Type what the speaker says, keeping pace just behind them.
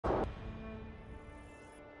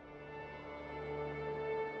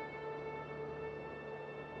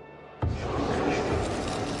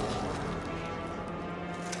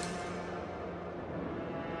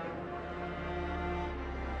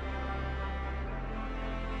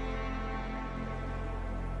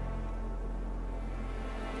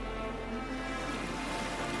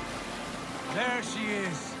There she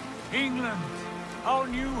is. England, our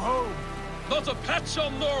new home. Not a patch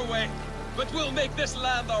on Norway, but we'll make this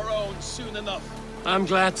land our own soon enough. I'm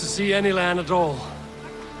glad to see any land at all,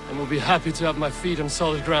 and will be happy to have my feet on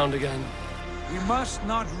solid ground again. We must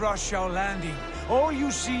not rush our landing. All you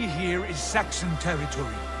see here is Saxon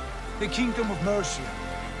territory. The Kingdom of Mercia,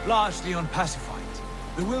 largely unpacified.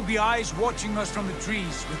 There will be eyes watching us from the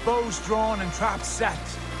trees, with bows drawn and traps set.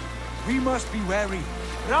 We must be wary.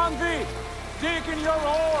 Randi! Dig in your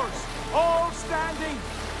oars! All standing!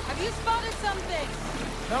 Have you spotted something?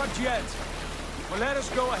 Not yet. But let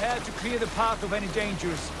us go ahead to clear the path of any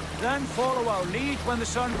dangers. Then follow our lead when the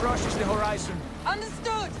sun brushes the horizon.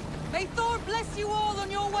 Understood! May Thor bless you all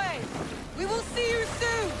on your way! We will see you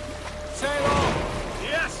soon! Sail on!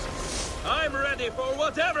 Yes! I'm ready for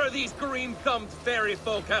whatever these green-thumbed fairy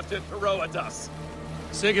folk have to throw at us.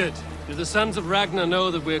 Sigurd, do the sons of Ragnar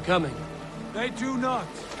know that we're coming? They do not,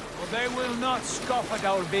 but they will not scoff at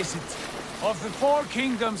our visit. Of the 4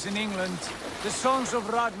 kingdoms in England, the sons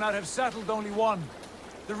of Ragnar have settled only one.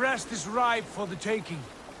 The rest is ripe for the taking.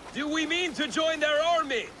 Do we mean to join their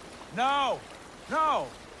army? No, no.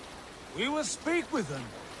 We will speak with them,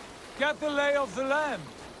 get the lay of the land,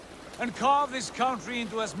 and carve this country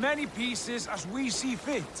into as many pieces as we see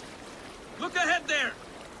fit. Look ahead there!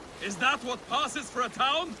 Is that what passes for a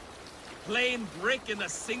town? Plain brick in a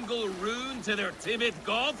single rune to their timid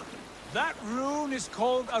god? That rune is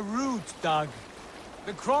called a root, Dag.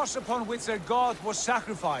 The cross upon which their god was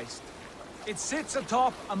sacrificed. It sits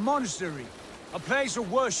atop a monastery, a place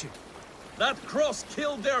of worship. That cross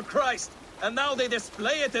killed their Christ, and now they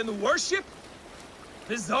display it in worship?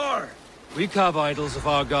 Bizarre. We carve idols of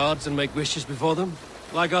our gods and make wishes before them,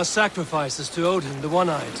 like our sacrifices to Odin, the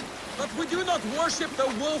One-Eyed. But we do not worship the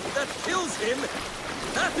wolf that kills him.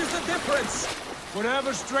 That is the difference.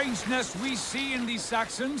 Whatever strangeness we see in these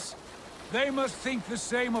Saxons, they must think the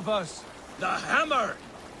same of us. The hammer!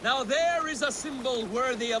 Now there is a symbol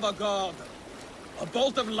worthy of a god. A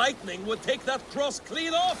bolt of lightning would take that cross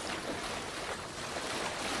clean off.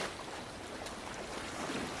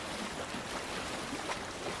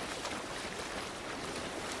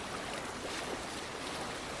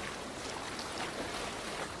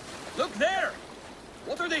 Look there!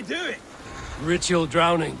 What are they doing? Ritual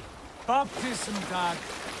drowning. Baptism, Dag.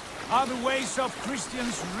 Are the ways of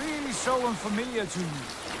Christians really so unfamiliar to you?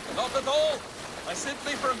 Not at all. I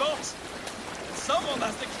simply forgot. And someone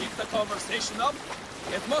has to keep the conversation up.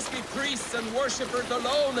 It must be priests and worshippers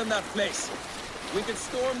alone in that place. We could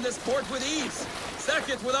storm this port with ease. Sack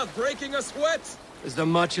it without breaking a sweat. Is there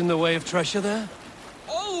much in the way of treasure there?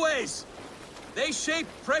 Always! They shape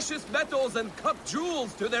precious metals and cut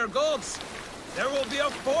jewels to their gods. There will be a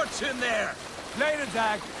fortune there. Later,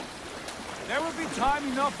 Dag. There will be time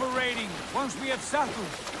enough for raiding, once we have settled.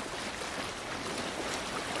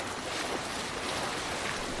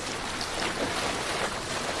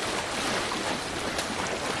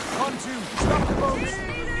 Pontoon, stop the boats!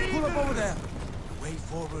 Pull up over there. The way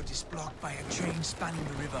forward is blocked by a chain spanning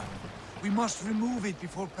the river. We must remove it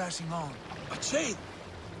before passing on. A chain?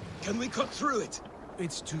 Can we cut through it?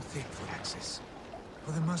 It's too thick for access.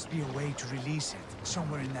 But there must be a way to release it,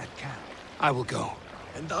 somewhere in that camp. I will go.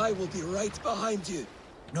 And I will be right behind you.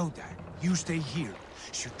 No, Dad. You stay here.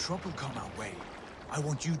 Should trouble come our way, I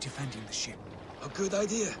want you defending the ship. A good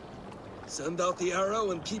idea. Send out the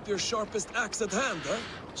arrow and keep your sharpest axe at hand, huh?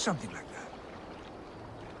 Something like that.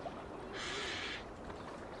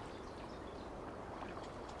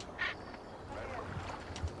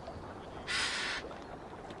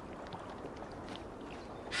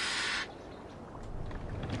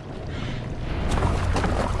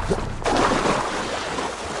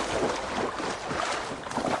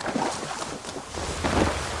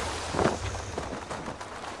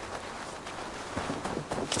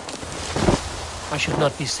 I should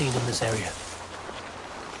not be seen in this area.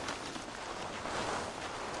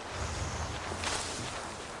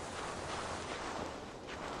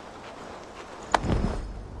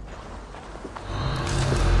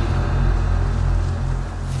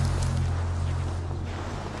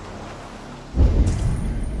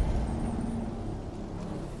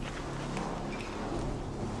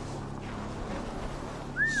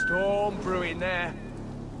 Storm brewing there.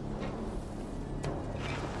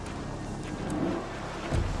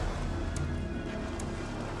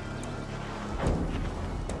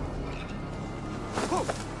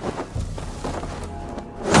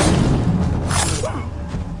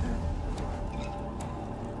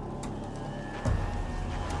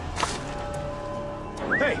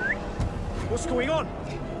 Hey! What's going on?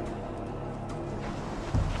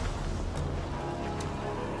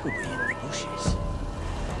 Could be in the bushes.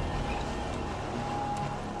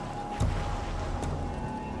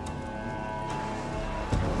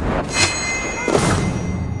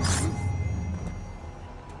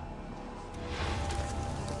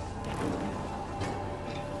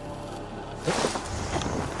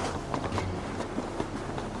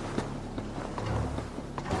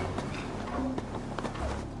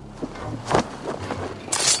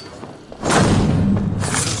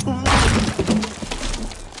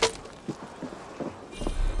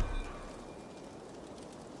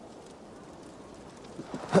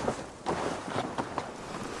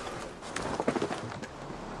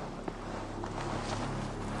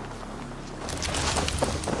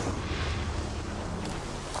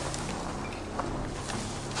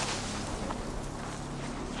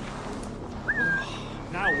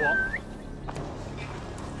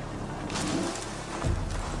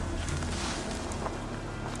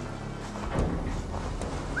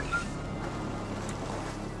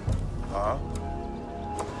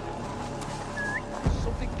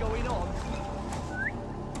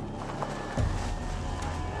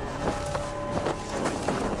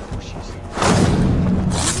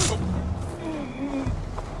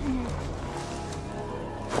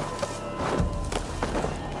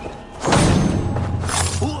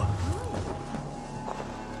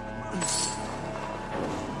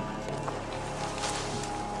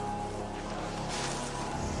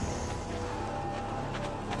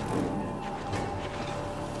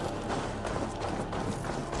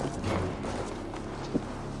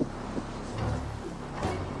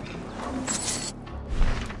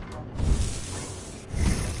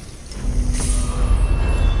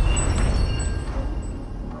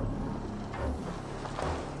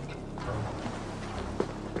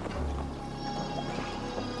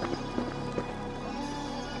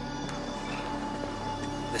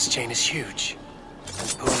 This chain is huge,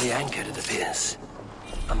 and poorly anchored it appears.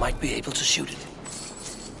 I might be able to shoot it.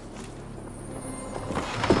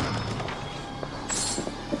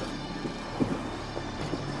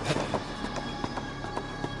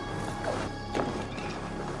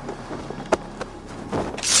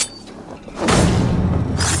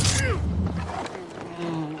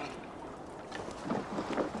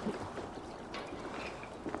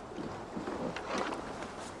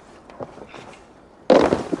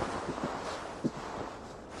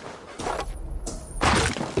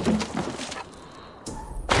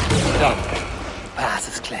 Path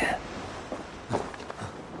is clear.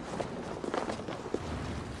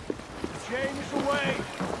 The chain is away!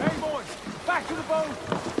 Hey boys, back to the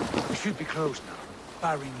boat! We should be close now,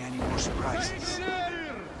 barring any more surprises.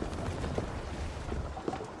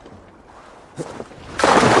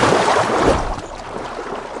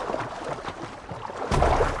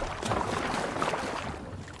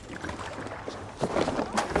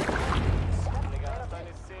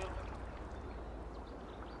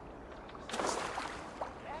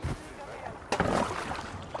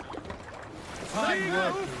 Fine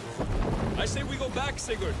work, I say we go back,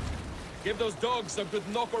 Sigurd. Give those dogs a good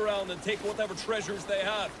knock around and take whatever treasures they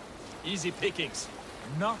have. Easy pickings.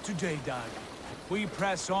 Not today, Dag. We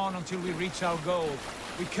press on until we reach our goal.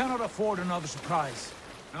 We cannot afford another surprise.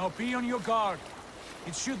 Now be on your guard.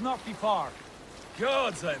 It should not be far.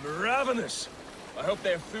 Gods, I'm ravenous. I hope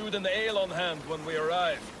they have food and ale on hand when we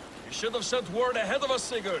arrive. You should have sent word ahead of us,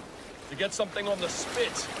 Sigurd, to get something on the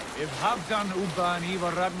spit. If Halfdan, Ubba and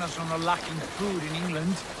Ivar Ragnarsson are lacking food in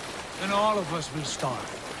England, then all of us will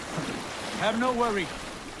starve. Have no worry.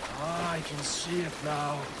 Ah, I can see it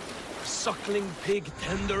now. A suckling pig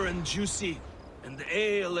tender and juicy, and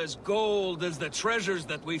ale as gold as the treasures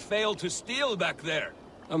that we failed to steal back there.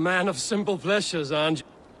 A man of simple pleasures, Ange.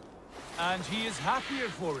 And he is happier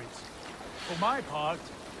for it. For my part,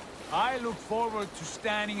 I look forward to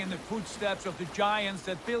standing in the footsteps of the giants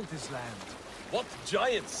that built this land. What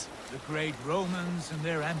giants? The great Romans and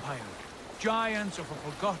their empire. Giants of a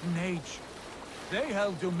forgotten age. They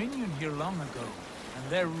held dominion here long ago, and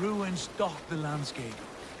their ruins dot the landscape.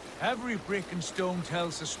 Every brick and stone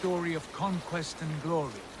tells a story of conquest and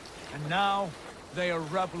glory. And now, they are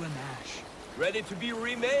rubble and ash. Ready to be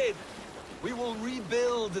remade. We will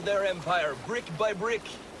rebuild their empire, brick by brick,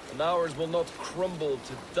 and ours will not crumble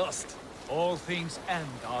to dust. All things end,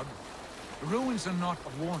 Dog. The ruins are not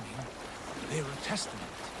a warning. They are a testament.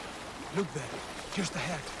 Look there, just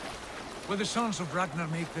ahead, where the sons of Ragnar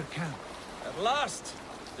make their camp. At last,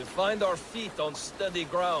 to find our feet on steady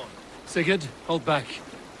ground. Sigurd, hold back.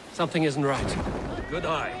 Something isn't right. Good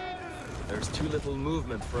eye. There's too little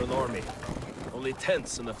movement for an army. Only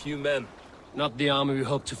tents and a few men. Not the army we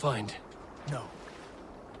hoped to find. No.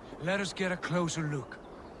 Let us get a closer look.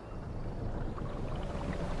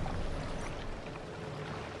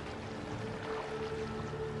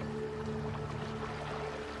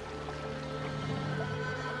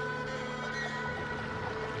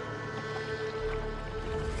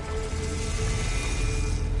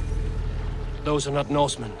 Those are not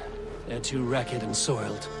Norsemen. They're too ragged and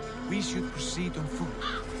soiled. We should proceed on foot,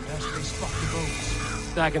 lest they spot the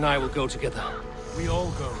boats. Dag and I will go together. We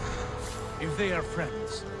all go. If they are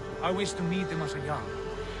friends, I wish to meet them as a Jarl.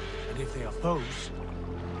 And if they are foes,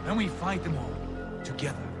 then we fight them all,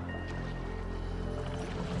 together.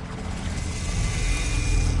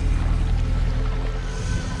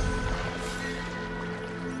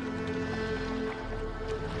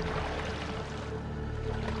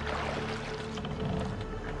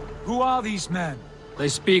 Who are these men? They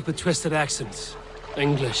speak with twisted accents.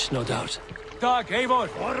 English, no doubt. Dag, Eivor!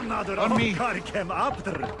 On me!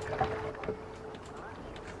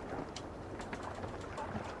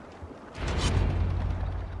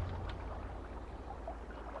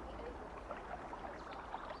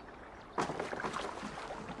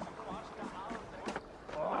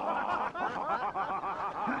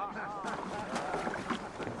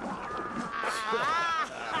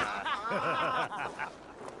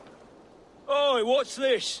 Oi, what's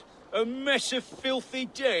this? A mess of filthy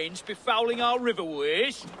Danes befouling our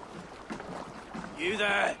riverways? You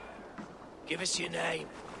there? Give us your name.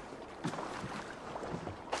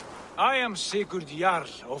 I am Sigurd Jarl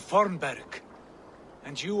of Fornberg.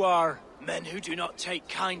 And you are... Men who do not take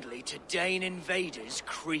kindly to Dane invaders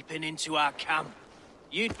creeping into our camp.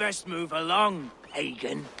 You'd best move along,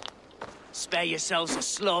 pagan. Spare yourselves a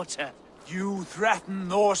slaughter. You threaten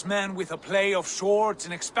Norsemen with a play of swords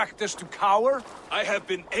and expect us to cower? I have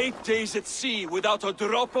been 8 days at sea without a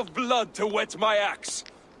drop of blood to wet my axe.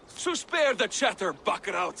 So spare the chatter,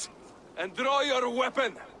 Buckerout, and draw your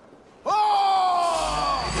weapon. Oh!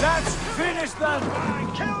 Let's finish them!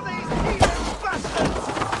 Kill these heathen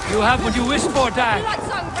bastards! You have what you wished for, Dag.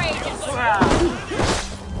 Blood-song rages!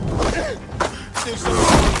 Do some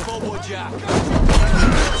forward, Jack.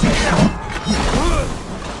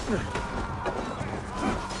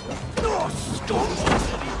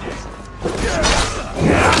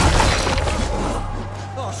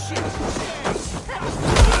 Oh, shit!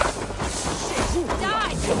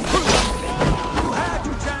 Die! You had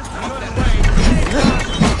your chance to run away.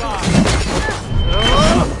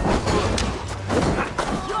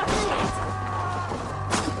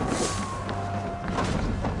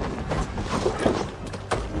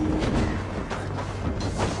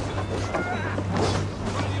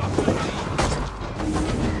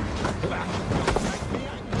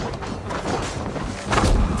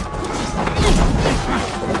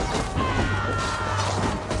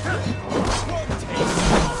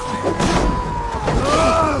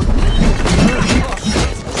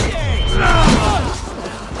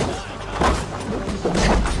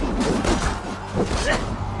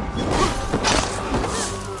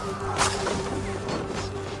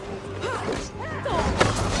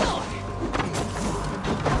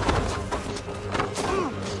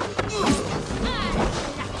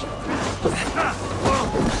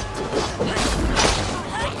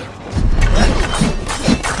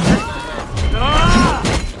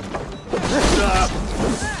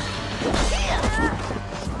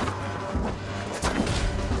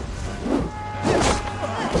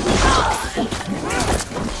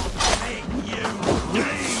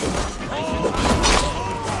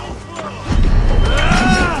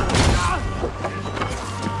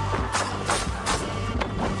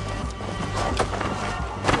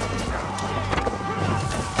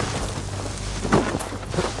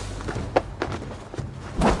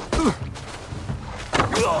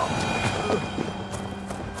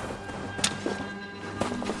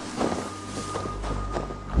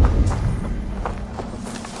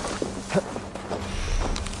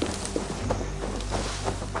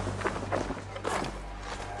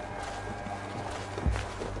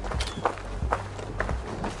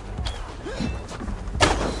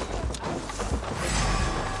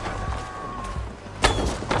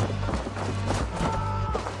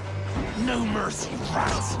 No mercy,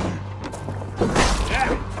 rats!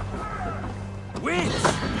 Wait!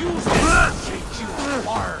 Use this! Shake you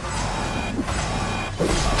apart!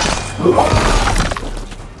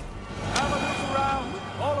 Have a look around,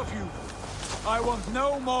 all of you. I want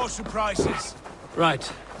no more surprises. Right.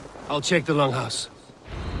 I'll check the longhouse.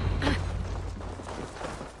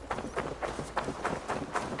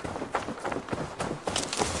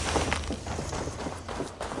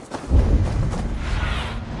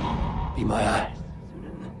 Be my eye.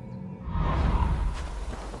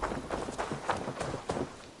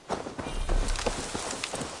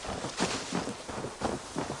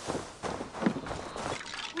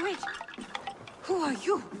 Wait! Who are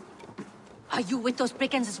you? Are you with those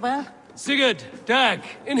brigands as well? Sigurd, Dag,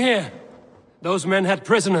 in here. Those men had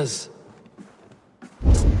prisoners.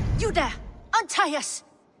 You there! Untie us!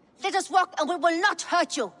 Let us walk and we will not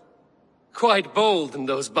hurt you! Quite bold in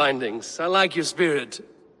those bindings. I like your spirit.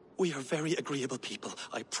 We are very agreeable people,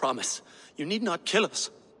 I promise. You need not kill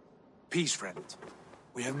us. Peace, friend.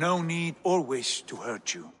 We have no need or wish to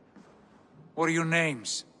hurt you. What are your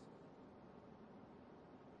names?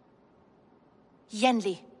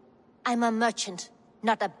 Yenli. I'm a merchant,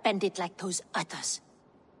 not a bandit like those others.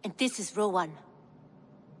 And this is Rowan.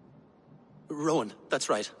 Rowan, that's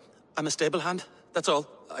right. I'm a stable hand, that's all.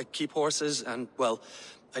 I keep horses and, well,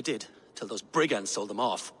 I did, till those brigands sold them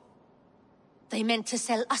off. They meant to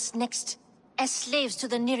sell us next, as slaves to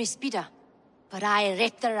the nearest bidder. But I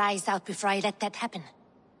ripped their eyes out before I let that happen.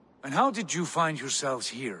 And how did you find yourselves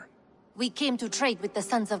here? We came to trade with the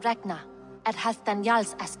Sons of Ragnar, at Halfdan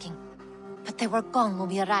Jarl's asking. But they were gone when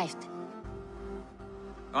we arrived.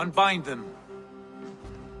 Unbind them.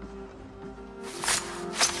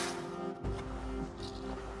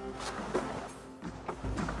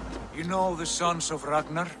 You know the Sons of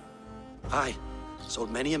Ragnar? Aye. Sold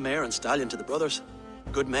many a mare and stallion to the brothers.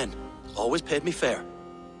 Good men. Always paid me fair.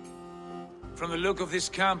 From the look of this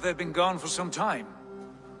camp, they've been gone for some time.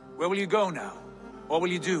 Where will you go now? What will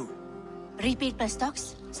you do? Rebuild my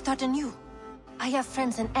stocks, start anew. I have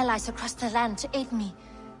friends and allies across the land to aid me,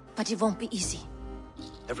 but it won't be easy.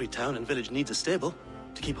 Every town and village needs a stable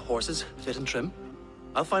to keep horses fit and trim.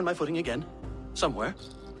 I'll find my footing again. Somewhere.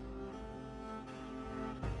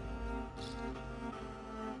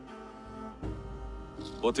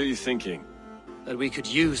 What are you thinking? That we could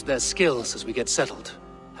use their skills as we get settled.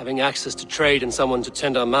 Having access to trade and someone to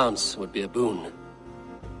tend our mounts would be a boon.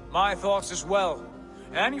 My thoughts as well.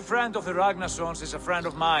 Any friend of the Ragnarsons is a friend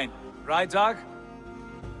of mine. Right, Dag?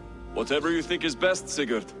 Whatever you think is best,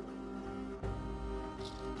 Sigurd.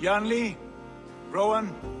 Janli,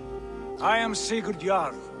 Rowan, I am Sigurd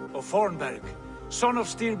Jarl of Fornberg, son of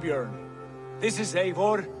Styrbjörn. This is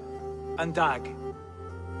Eivor and Dag.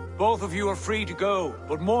 Both of you are free to go,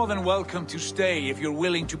 but more than welcome to stay if you're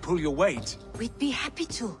willing to pull your weight. We'd be happy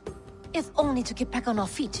to, if only to get back on our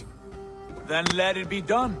feet. Then let it be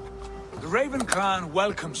done. The Raven clan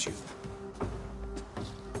welcomes you.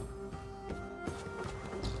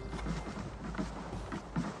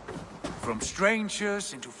 From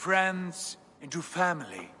strangers into friends, into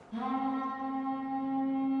family.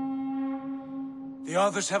 The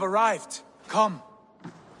others have arrived. Come.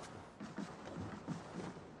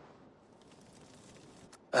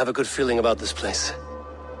 I have a good feeling about this place.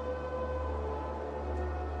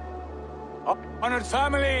 Honored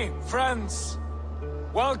family, friends,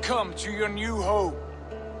 welcome to your new home.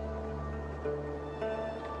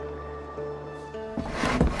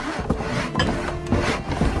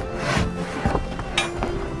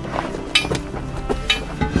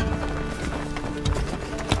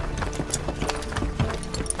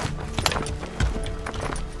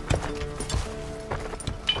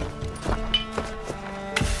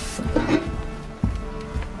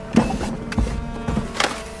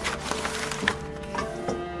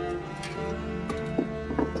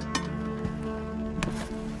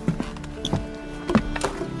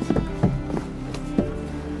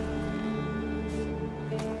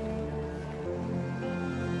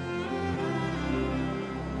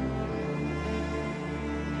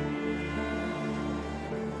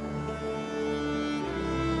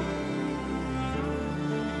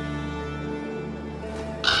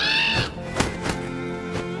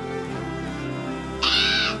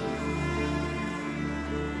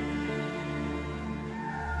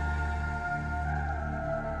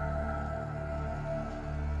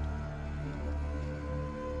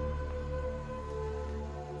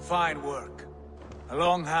 Fine work. A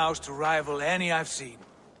longhouse to rival any I've seen.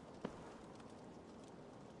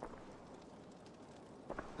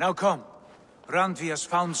 Now come. Randvi has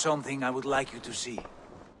found something I would like you to see.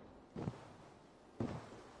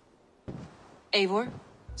 Eivor,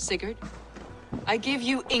 Sigurd, I give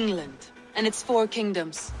you England and its 4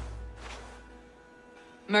 kingdoms.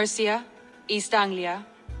 Mercia, East Anglia,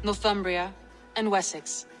 Northumbria, and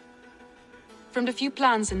Wessex. From the few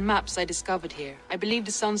plans and maps I discovered here, I believe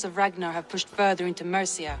the Sons of Ragnar have pushed further into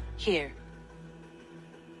Mercia, here.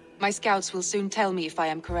 My scouts will soon tell me if I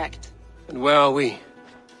am correct. And where are we?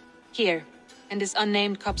 Here, in this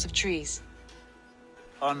unnamed copse of trees.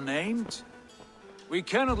 Unnamed? We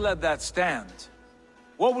cannot let that stand.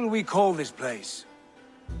 What will we call this place?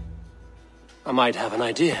 I might have an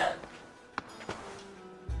idea.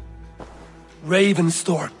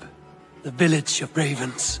 Ravensthrope, the village of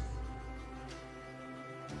ravens.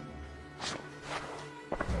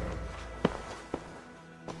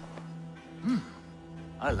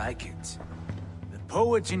 I like it. The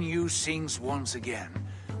poet in you sings once again.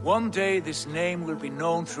 One day this name will be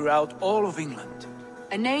known throughout all of England.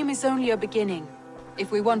 A name is only a beginning.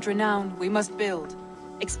 If we want renown, we must build,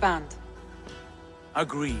 expand.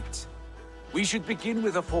 Agreed. We should begin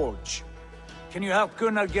with a forge. Can you help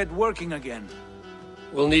Gunnar get working again?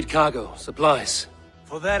 We'll need cargo, supplies.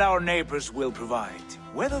 For that our neighbors will provide,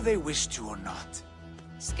 whether they wish to or not.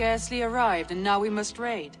 Scarcely arrived, and now we must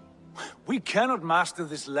raid. We cannot master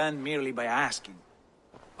this land merely by asking.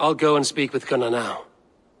 I'll go and speak with Gunnar now.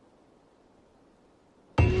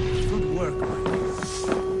 Good work, my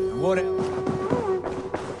dear. And what...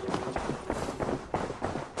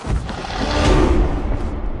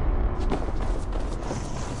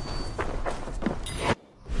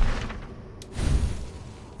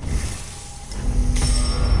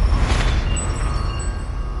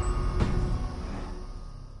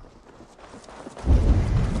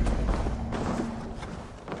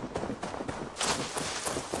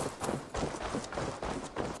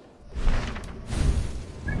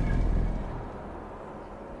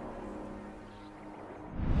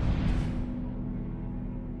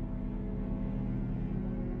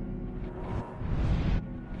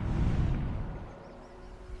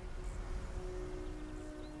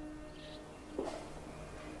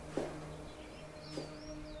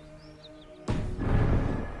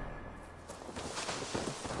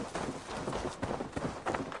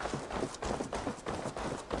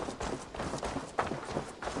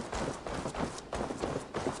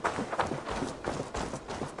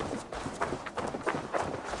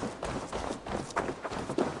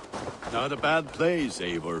 Not a bad place,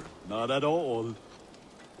 Eivor. Not at all.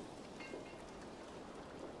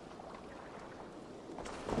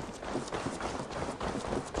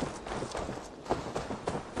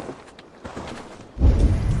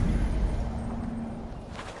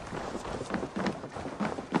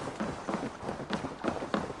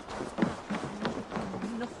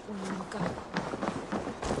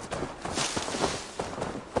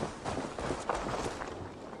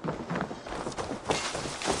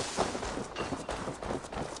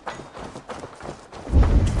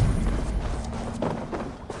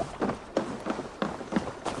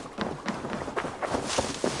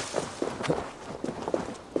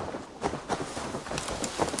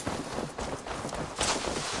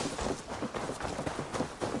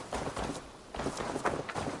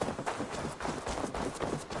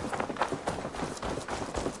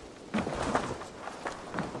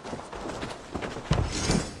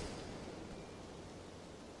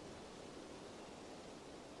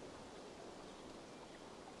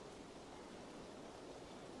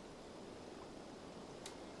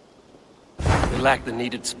 lack the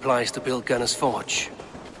needed supplies to build Gunner's Forge.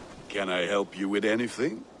 Can I help you with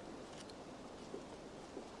anything?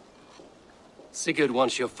 Sigurd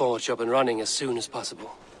wants your forge up and running as soon as possible.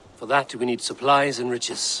 For that, we need supplies and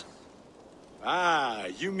riches. Ah,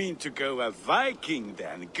 you mean to go a Viking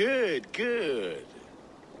then? Good, good.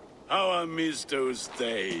 How I miss those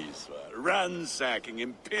days. Ransacking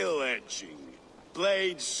and pillaging.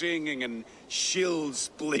 Blade singing and shield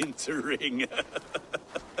splintering.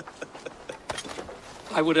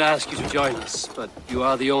 I would ask you to join us, but you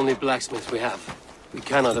are the only blacksmith we have. We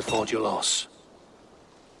cannot afford your loss.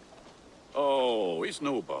 Oh, it's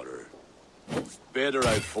no bother. Better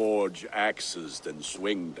I forge axes than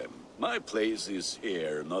swing them. My place is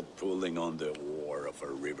here, not pulling on the oar of a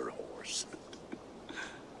river horse.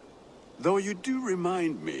 Though you do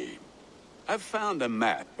remind me, I found a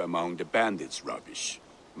map among the bandits' rubbish,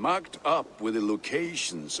 marked up with the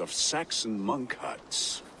locations of Saxon monk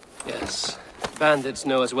huts. Yes, bandits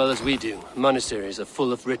know as well as we do. Monasteries are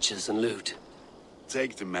full of riches and loot.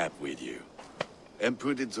 Take the map with you, and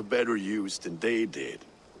put it to better use than they did.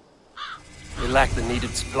 We lack the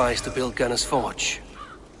needed supplies to build Gunner's Forge.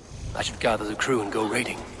 I should gather the crew and go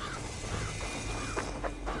raiding.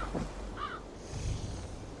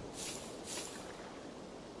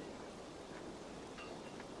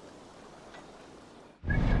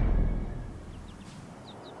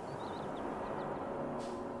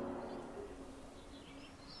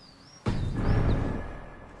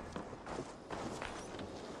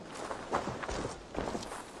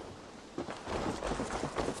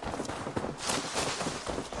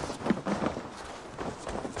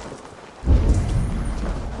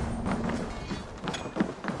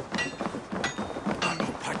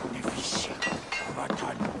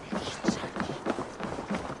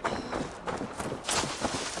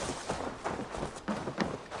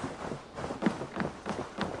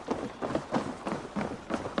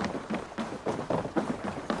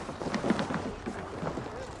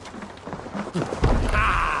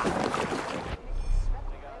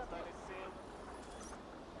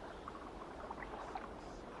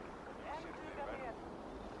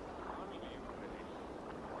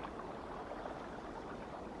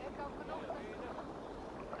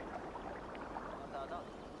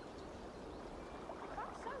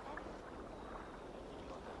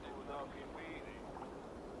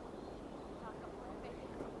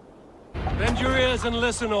 Bend your ears and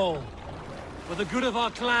listen all. For the good of our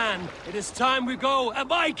clan, it is time we go a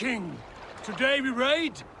Viking! Today we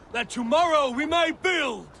raid, that tomorrow we may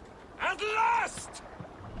build! At last!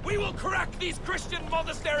 We will crack these Christian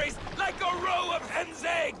monasteries like a row of hen's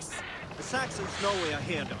eggs! The Saxons know we are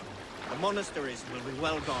here, Don. The monasteries will be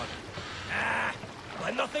well guarded. Ah, by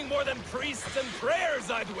nothing more than priests and prayers,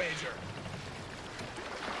 I'd wager.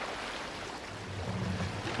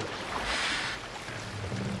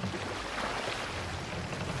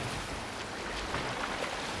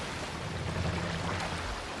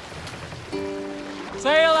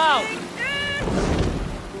 Sail out!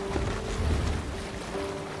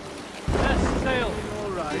 Yes, sail. All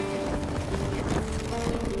right.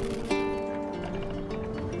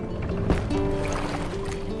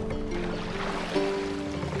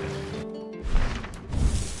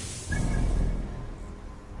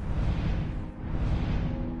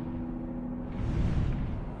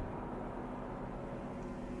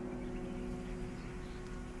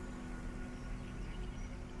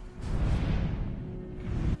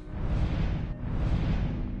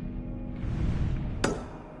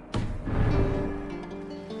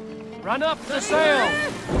 Run up the sail!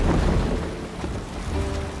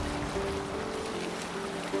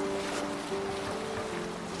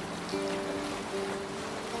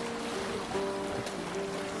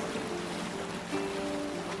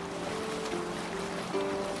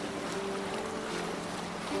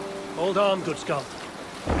 Hold on, good Scott.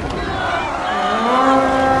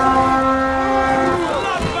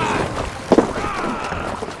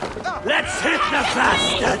 Let's hit the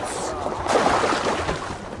bastards!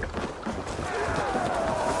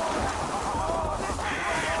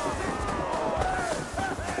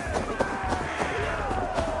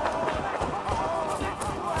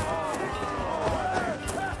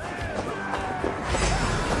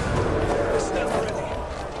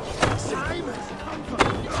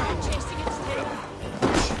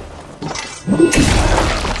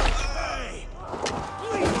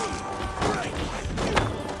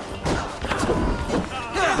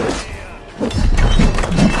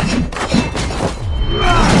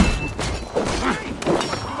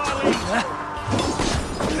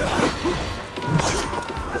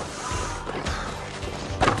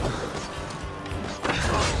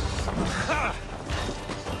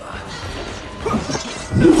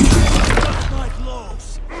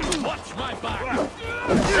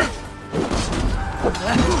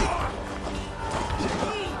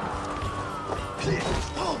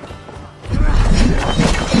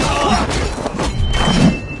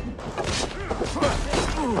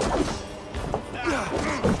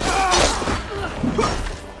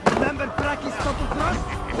 Remember Braki's Stubble Thrust?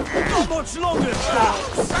 Not much longer,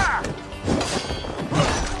 Scouts!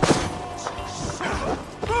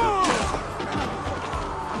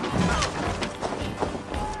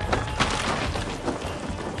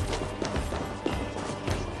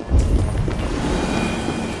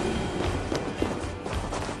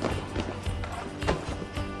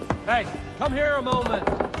 Hey, come here a moment.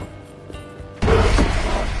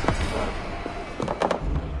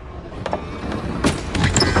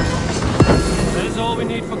 That is all we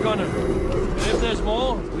need for Gunner. And if there's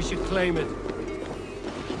more, we should claim it.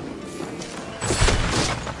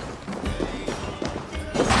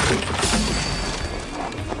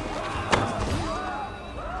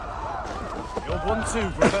 You're one too,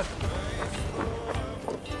 brother.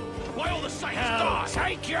 Why all the saints die?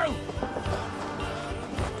 Take you!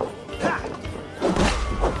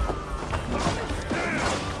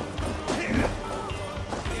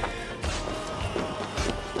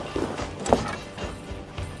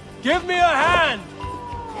 Give me a hand!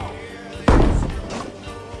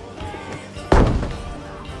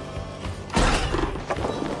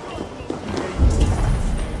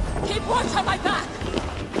 Keep watch on my back!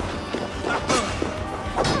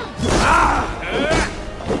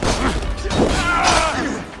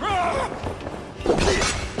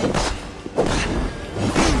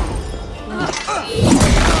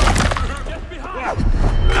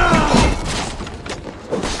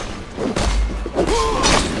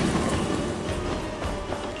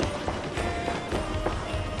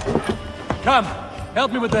 Come,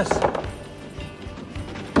 help me with this.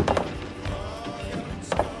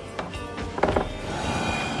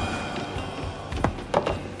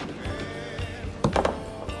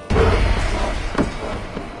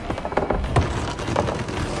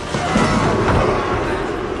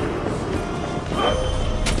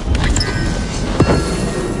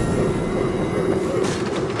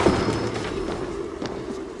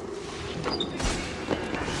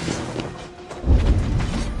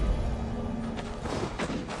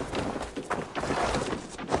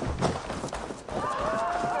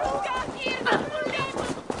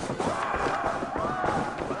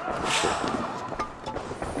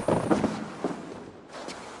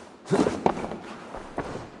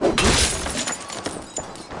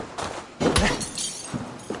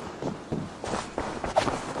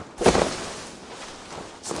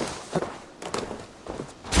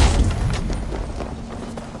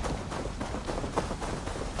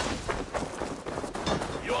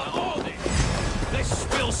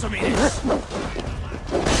 Some idiots. We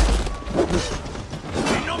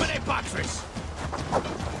nominate Patris.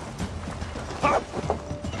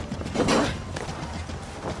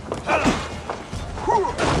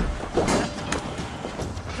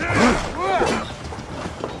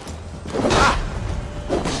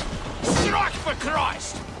 Strike for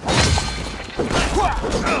Christ!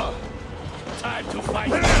 Time to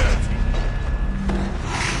fight.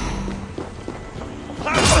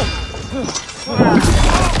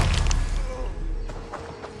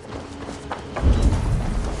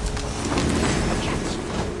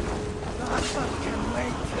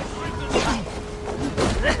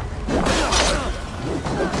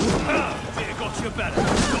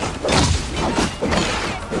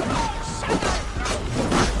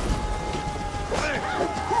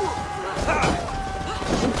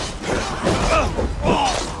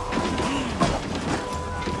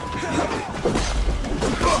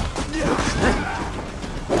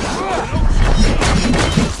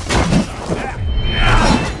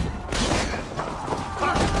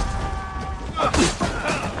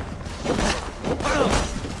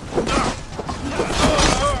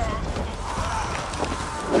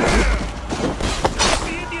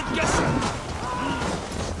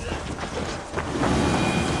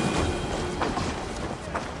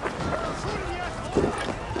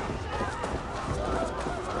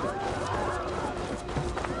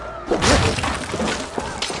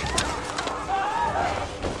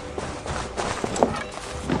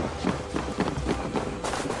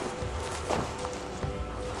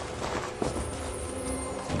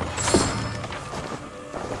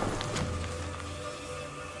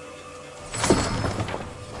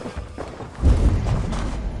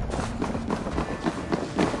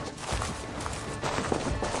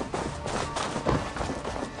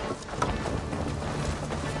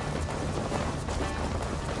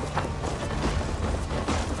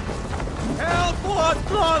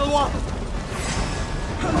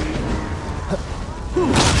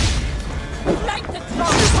 Light the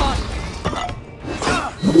throne!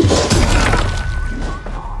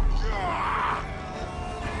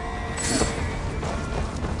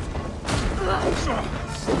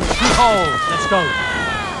 hole. Let's go.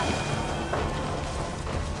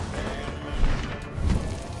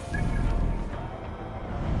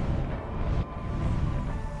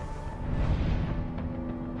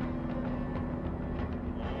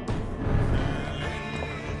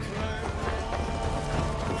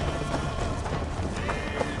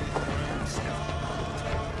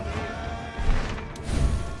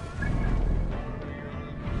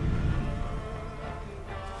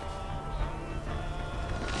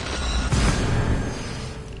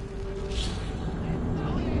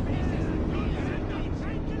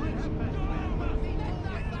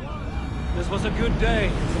 This was a good day.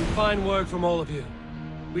 Some fine work from all of you.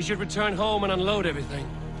 We should return home and unload everything.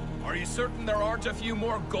 Are you certain there aren't a few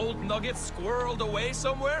more gold nuggets squirreled away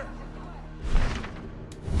somewhere?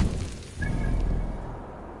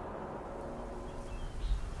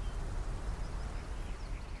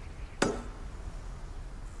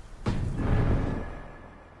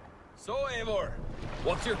 So, Eivor,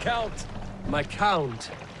 what's your count? My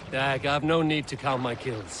count? Dag, I've no need to count my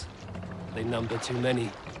kills. They number too many.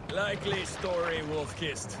 Likely story,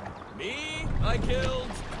 Wolf-Kissed. Me? I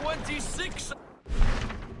killed 26.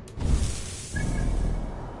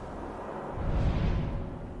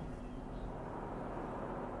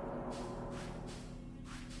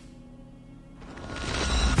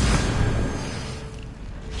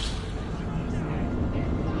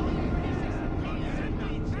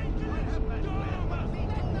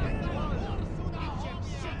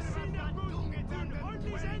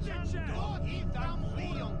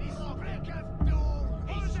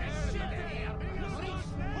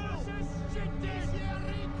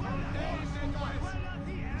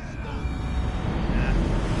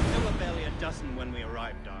 When we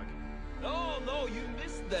arrived, dog. No, you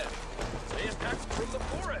missed them. They attacked from the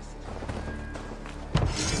forest.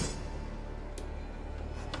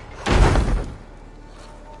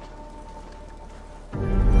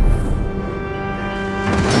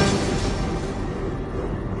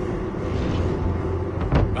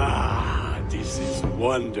 This is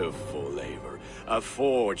wonderful, Eivor. A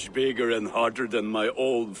forge bigger and hotter than my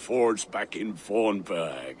old forge back in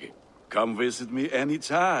Fornburg. Come visit me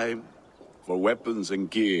anytime. For weapons and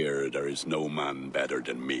gear, there is no man better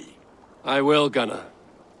than me. I will, Gunnar.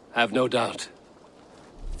 Have no doubt.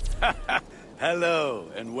 Hello,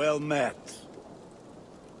 and well met.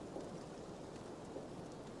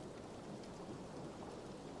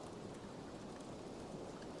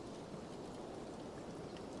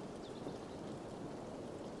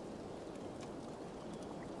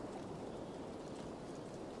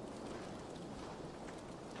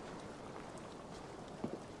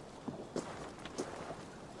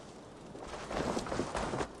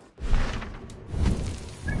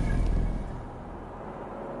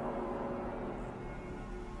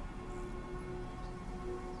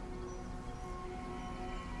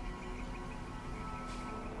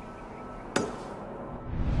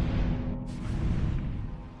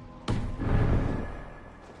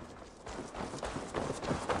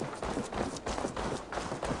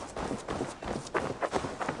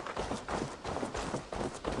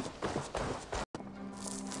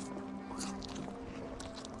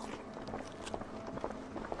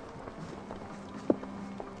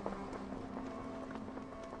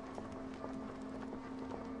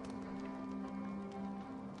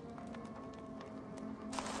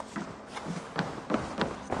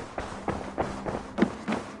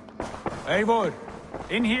 Eivor,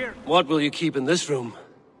 in here. What will you keep in this room?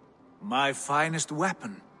 My finest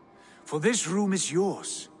weapon. For this room is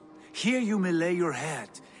yours. Here you may lay your head,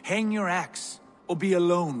 hang your axe, or be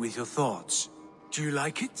alone with your thoughts. Do you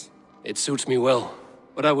like it? It suits me well.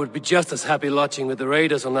 But I would be just as happy lodging with the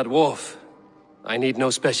raiders on that wharf. I need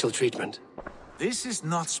no special treatment. This is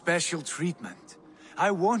not special treatment.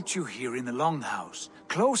 I want you here in the Longhouse,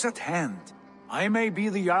 close at hand. I may be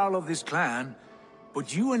the Jarl of this clan,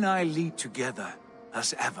 but you and I lead together,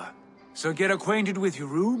 as ever. So get acquainted with your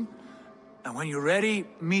room, and when you're ready,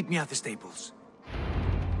 meet me at the stables.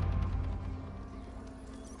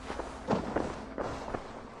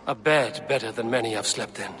 A bed better than many I've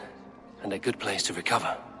slept in, and a good place to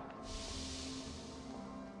recover.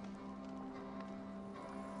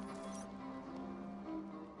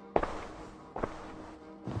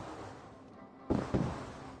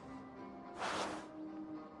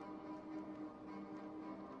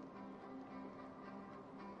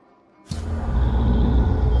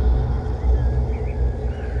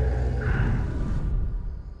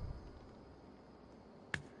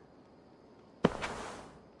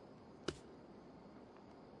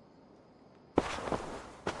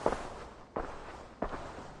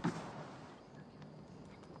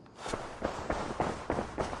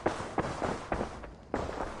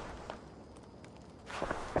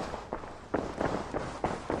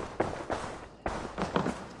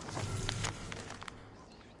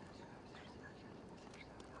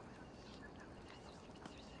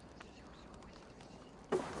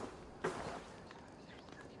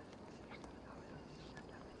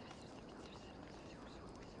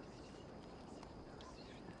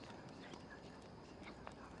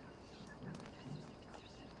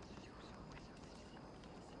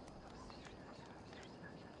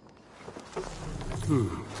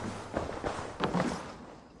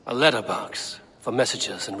 A letterbox for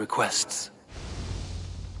messages and requests.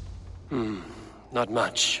 Not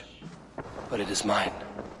much, but it is mine.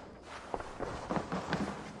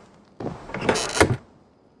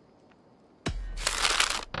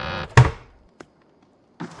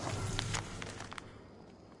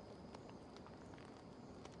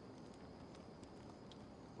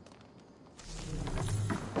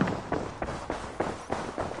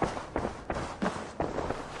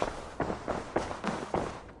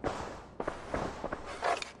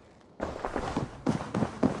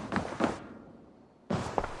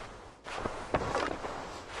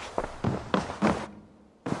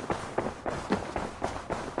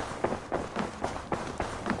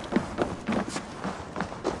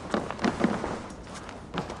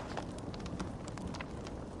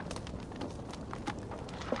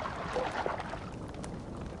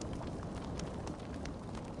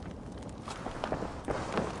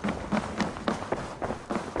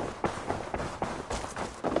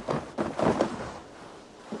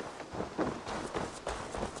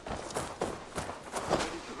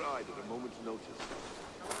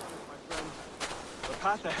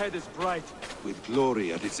 The path ahead is bright. With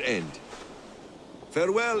glory at its end.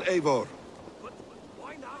 Farewell, Eivor. But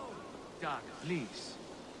why now? Dag, please.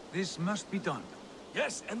 This must be done.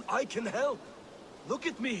 Yes, and I can help. Look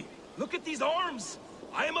at me. Look at these arms.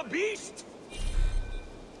 I am a beast.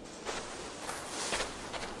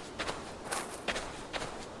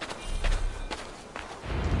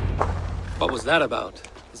 What was that about?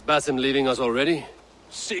 Is Basim leaving us already?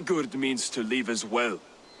 Sigurd means to leave as well.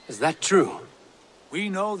 Is that true? We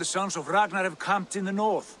know the sons of Ragnar have camped in the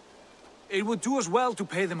north. It would do us well to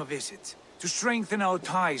pay them a visit, to strengthen our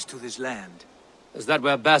ties to this land. Is that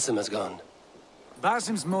where Basim has gone?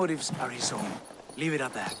 Basim's motives are his own. Leave it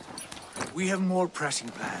at that. We have more pressing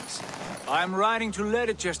plans. I'm riding to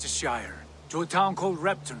Leicestershire, to a town called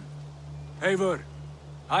Repton. Eivor,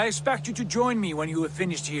 I expect you to join me when you have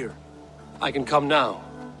finished here. I can come now.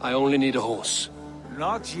 I only need a horse.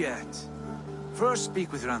 Not yet. First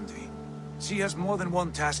speak with Randvi. She has more than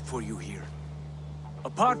one task for you here.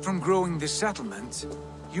 Apart from growing this settlement,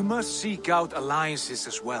 you must seek out alliances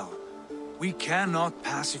as well. We cannot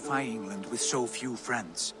pacify England with so few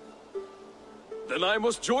friends. Then I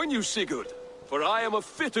must join you, Sigurd, for I am a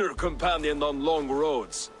fitter companion on long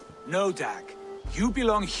roads. No, Dag. You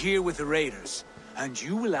belong here with the raiders, and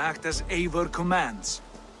you will act as Eivor commands.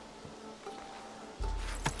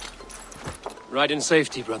 Ride in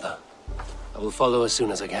safety, brother. I will follow as soon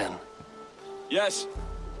as I can. Yes,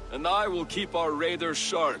 and I will keep our raiders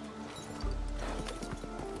sharp.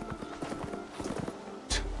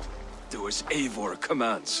 Do as Eivor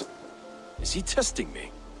commands. Is he testing me?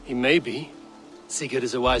 He may be. Sigurd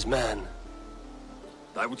is a wise man.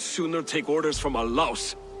 I would sooner take orders from a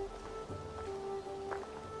louse.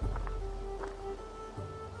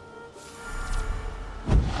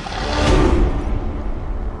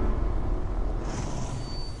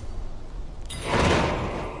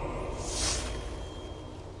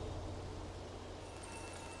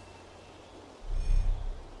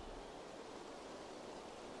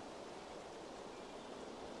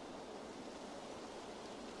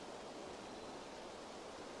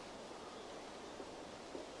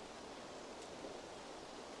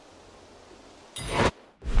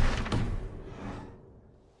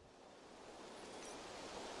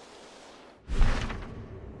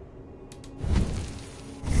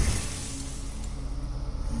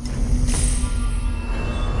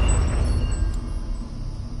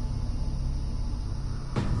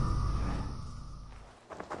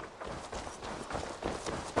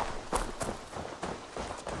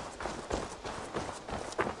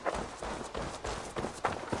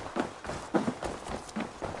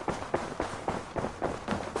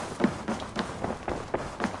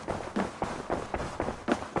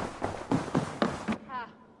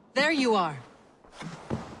 There you are.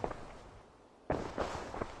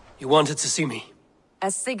 You wanted to see me?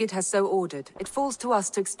 As Sigurd has so ordered, it falls to us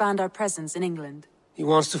to expand our presence in England. He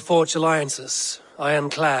wants to forge alliances. I am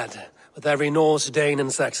glad, with every Norse, Dane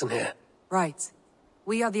and Saxon here. Right.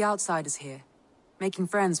 We are the outsiders here. Making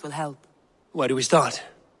friends will help. Where do we start?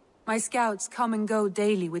 My scouts come and go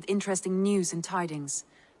daily with interesting news and tidings,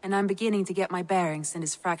 and I'm beginning to get my bearings in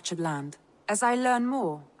this fractured land. As I learn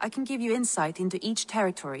more, I can give you insight into each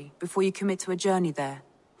territory before you commit to a journey there.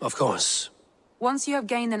 Of course. Once you have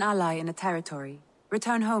gained an ally in a territory,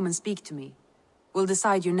 return home and speak to me. We'll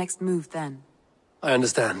decide your next move then. I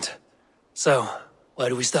understand. So, where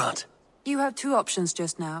do we start? You have two options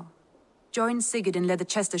just now. Join Sigurd in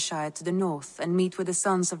Leicestershire to the north and meet with the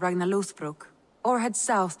sons of Ragnar Lothbrok. or head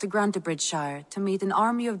south to Grantebridgeshire to meet an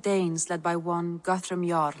army of Danes led by one Guthrum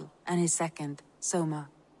Jarl and his second, Soma.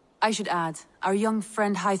 I should add, our young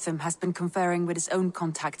friend Hytham has been conferring with his own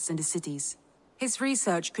contacts in the cities. His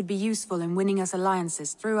research could be useful in winning us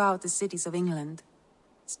alliances throughout the cities of England.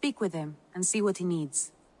 Speak with him and see what he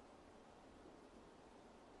needs.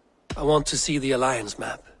 I want to see the Alliance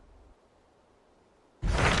map.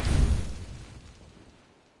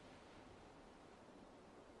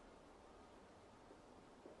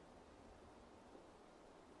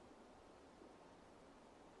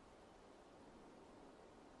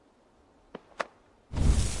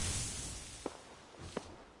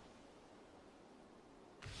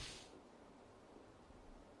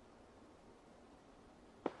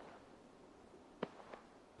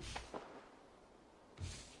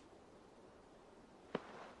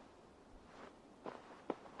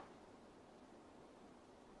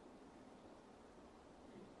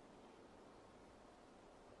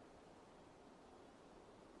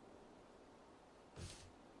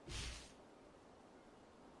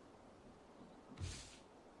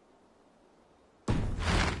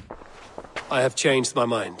 I have changed my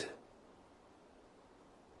mind.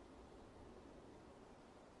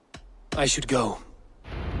 I should go.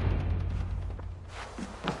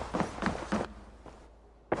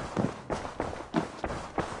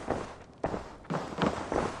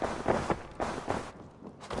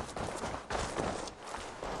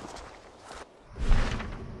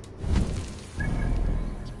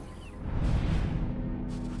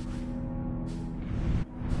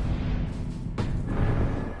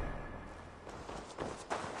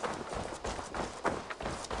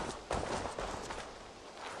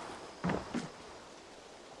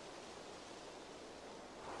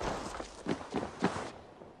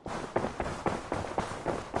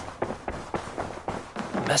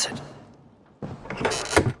 Message.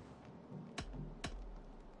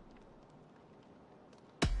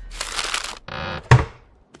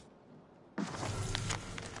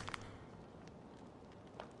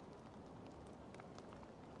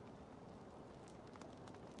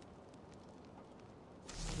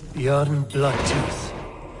 Bjorn Bloodtooth.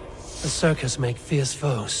 The circus make fierce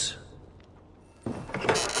foes.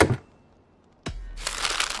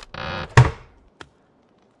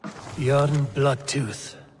 Bjorn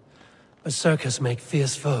Bloodtooth. Berserkers make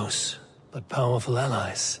fierce foes, but powerful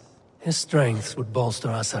allies. His strength would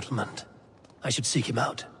bolster our settlement. I should seek him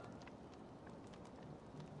out.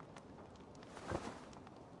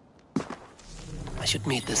 I should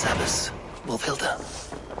meet this abbess, Wolfhilda.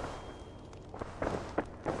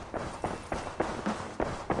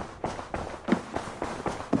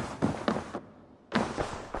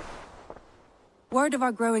 Word of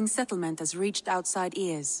our growing settlement has reached outside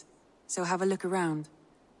ears, so have a look around.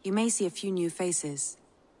 You may see a few new faces.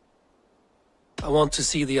 I want to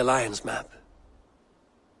see the Alliance map.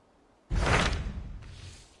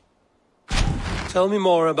 Tell me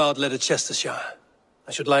more about Leicestershire.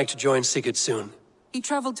 I should like to join Sigurd soon. He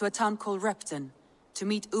traveled to a town called Repton to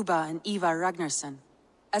meet Ubba and Ivar Ragnarsson.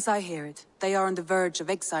 As I hear it, they are on the verge of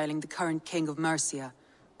exiling the current king of Mercia,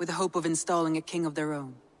 with the hope of installing a king of their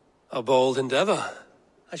own. A bold endeavor.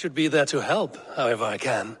 I should be there to help, however I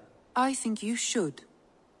can. I think you should.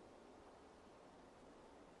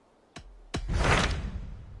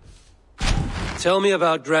 Tell me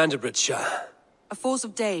about Grantebridgeshire. A force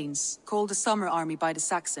of Danes, called the Summer Army by the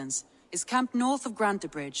Saxons, is camped north of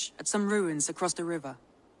Grantebridge, at some ruins across the river.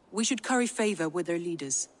 We should curry favor with their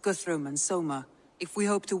leaders, Guthrum and Soma, if we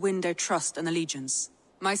hope to win their trust and allegiance.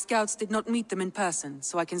 My scouts did not meet them in person,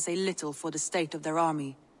 so I can say little for the state of their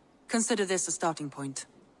army. Consider this a starting point.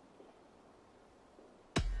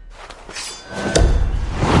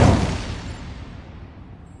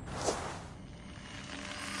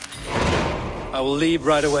 I will leave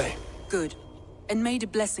right away. Good. And may the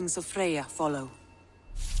blessings of Freya follow.